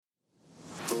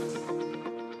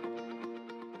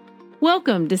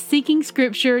Welcome to Seeking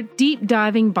Scripture Deep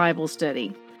Diving Bible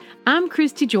Study. I'm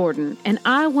Christy Jordan, and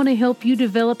I want to help you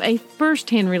develop a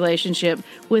first-hand relationship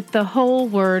with the whole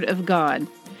Word of God.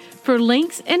 For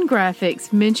links and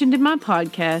graphics mentioned in my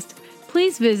podcast,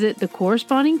 please visit the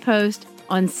corresponding post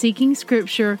on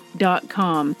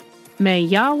seekingscripture.com. May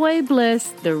Yahweh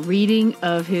bless the reading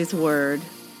of His Word.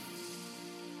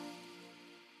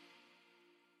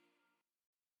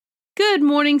 Good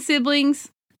morning,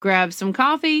 siblings. Grab some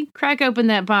coffee, crack open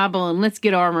that Bible, and let's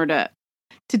get armored up.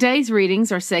 Today's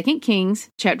readings are 2 Kings,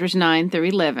 chapters 9 through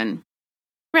 11.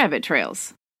 Rabbit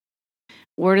trails.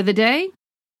 Word of the day,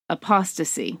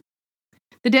 apostasy.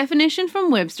 The definition from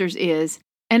Webster's is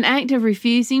an act of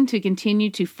refusing to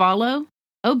continue to follow,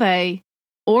 obey,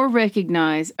 or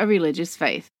recognize a religious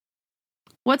faith.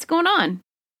 What's going on?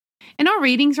 In our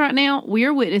readings right now, we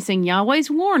are witnessing Yahweh's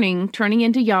warning turning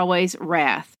into Yahweh's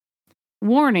wrath.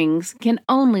 Warnings can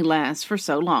only last for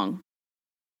so long.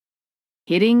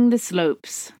 Hitting the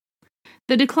slopes.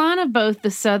 The decline of both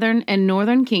the southern and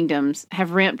northern kingdoms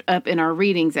have ramped up in our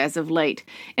readings as of late,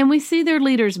 and we see their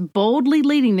leaders boldly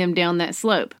leading them down that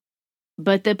slope.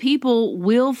 But the people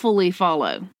willfully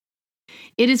follow.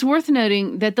 It is worth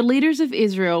noting that the leaders of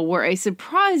Israel were a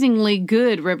surprisingly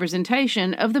good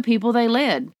representation of the people they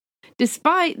led,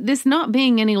 despite this not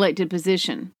being an elected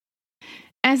position.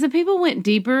 As the people went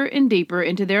deeper and deeper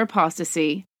into their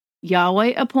apostasy,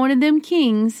 Yahweh appointed them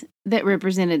kings that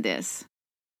represented this.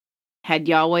 Had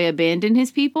Yahweh abandoned his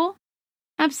people?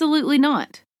 Absolutely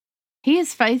not. He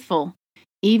is faithful,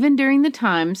 even during the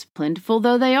times, plentiful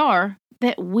though they are,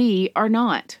 that we are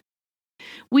not.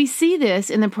 We see this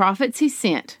in the prophets he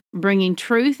sent, bringing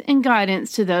truth and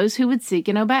guidance to those who would seek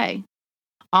and obey.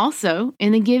 Also,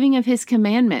 in the giving of his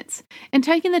commandments, and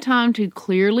taking the time to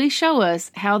clearly show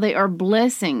us how they are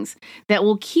blessings that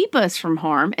will keep us from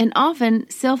harm and often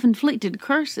self-inflicted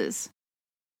curses.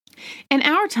 In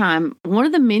our time, one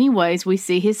of the many ways we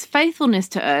see his faithfulness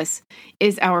to us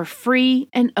is our free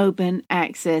and open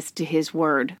access to his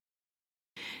word.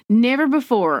 Never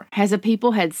before has a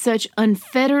people had such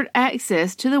unfettered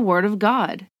access to the word of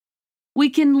God. We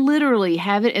can literally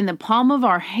have it in the palm of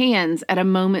our hands at a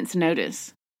moment's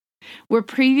notice. Where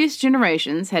previous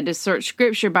generations had to search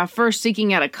Scripture by first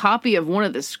seeking out a copy of one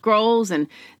of the scrolls and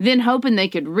then hoping they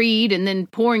could read and then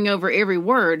poring over every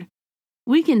word,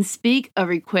 we can speak a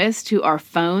request to our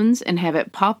phones and have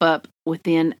it pop up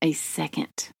within a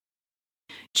second.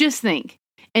 Just think,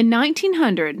 in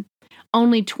 1900,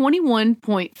 only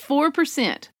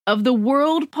 21.4% of the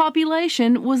world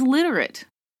population was literate.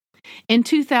 In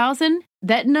 2000,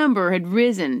 that number had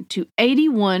risen to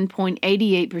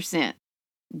 81.88%.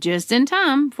 Just in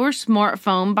time for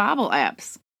smartphone Bible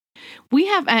apps. We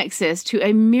have access to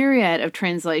a myriad of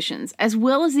translations, as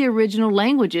well as the original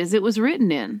languages it was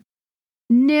written in.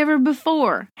 Never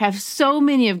before have so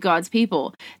many of God's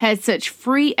people had such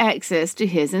free access to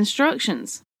his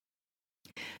instructions.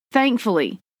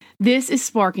 Thankfully, this is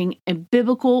sparking a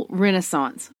biblical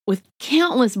renaissance, with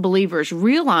countless believers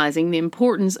realizing the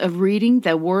importance of reading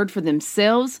the Word for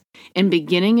themselves and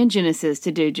beginning in Genesis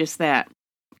to do just that.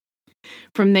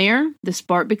 From there, the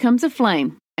spark becomes a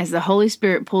flame as the Holy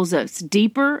Spirit pulls us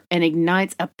deeper and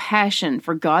ignites a passion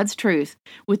for God's truth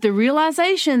with the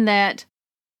realization that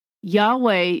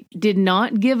Yahweh did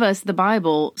not give us the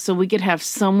Bible so we could have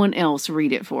someone else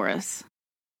read it for us.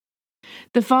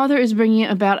 The Father is bringing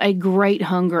about a great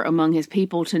hunger among his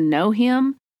people to know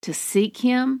him, to seek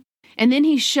him, and then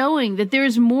he's showing that there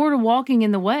is more to walking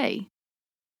in the way.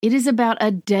 It is about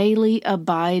a daily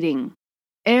abiding,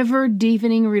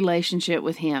 ever-deepening relationship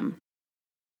with him.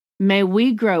 May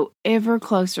we grow ever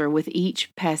closer with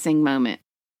each passing moment.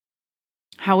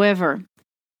 However,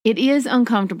 it is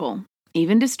uncomfortable,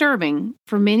 even disturbing,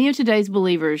 for many of today's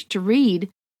believers to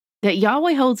read that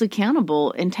Yahweh holds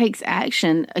accountable and takes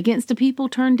action against a people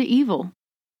turned to evil.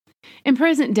 In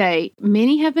present day,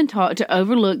 many have been taught to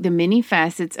overlook the many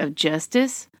facets of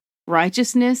justice,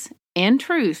 righteousness, and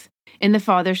truth in the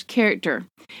Father's character,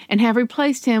 and have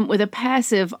replaced him with a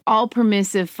passive,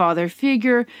 all-permissive father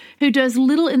figure who does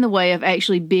little in the way of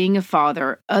actually being a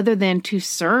father other than to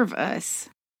serve us.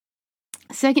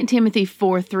 2 Timothy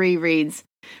 4:3 reads,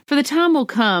 "For the time will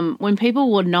come when people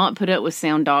will not put up with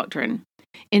sound doctrine.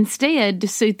 Instead, to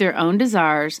suit their own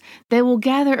desires, they will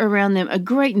gather around them a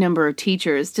great number of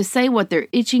teachers to say what their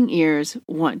itching ears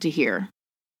want to hear."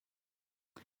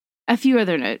 A few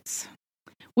other notes.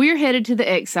 We are headed to the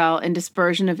exile and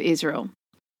dispersion of Israel,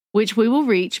 which we will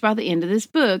reach by the end of this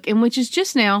book, and which is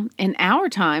just now, in our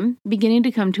time, beginning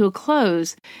to come to a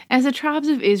close as the tribes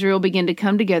of Israel begin to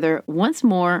come together once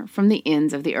more from the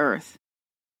ends of the earth.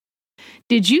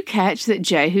 Did you catch that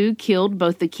Jehu killed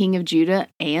both the king of Judah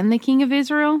and the king of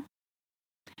Israel?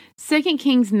 2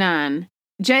 Kings 9.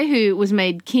 Jehu was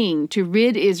made king to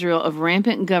rid Israel of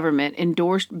rampant government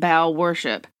endorsed Baal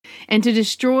worship and to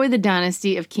destroy the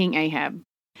dynasty of King Ahab.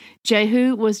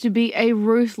 Jehu was to be a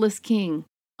ruthless king,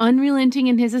 unrelenting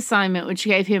in his assignment, which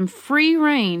gave him free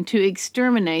rein to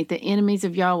exterminate the enemies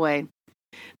of Yahweh.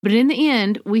 But in the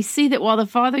end, we see that while the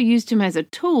Father used him as a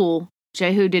tool,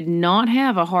 Jehu did not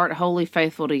have a heart wholly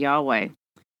faithful to Yahweh.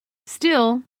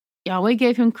 Still, Yahweh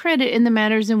gave him credit in the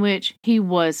matters in which he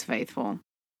was faithful.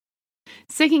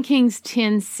 2 Kings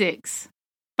 10:6.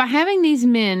 By having these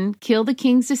men kill the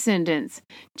king's descendants,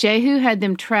 Jehu had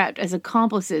them trapped as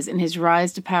accomplices in his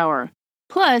rise to power.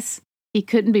 Plus, he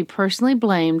couldn't be personally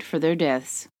blamed for their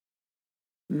deaths.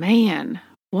 Man,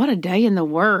 what a day in the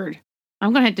Word.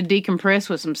 I'm going to have to decompress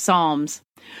with some Psalms.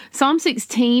 Psalm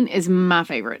 16 is my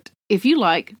favorite. If you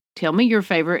like, tell me your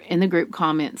favorite in the group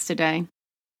comments today.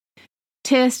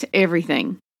 Test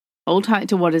everything. Hold tight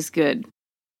to what is good.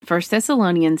 1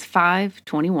 Thessalonians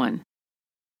 5:21.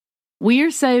 We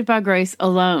are saved by grace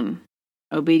alone.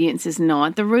 Obedience is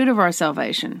not the root of our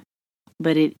salvation,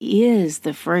 but it is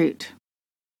the fruit.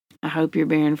 I hope you're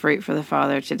bearing fruit for the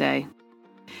Father today.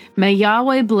 May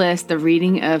Yahweh bless the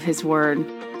reading of His Word.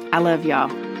 I love y'all.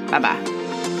 Bye-bye.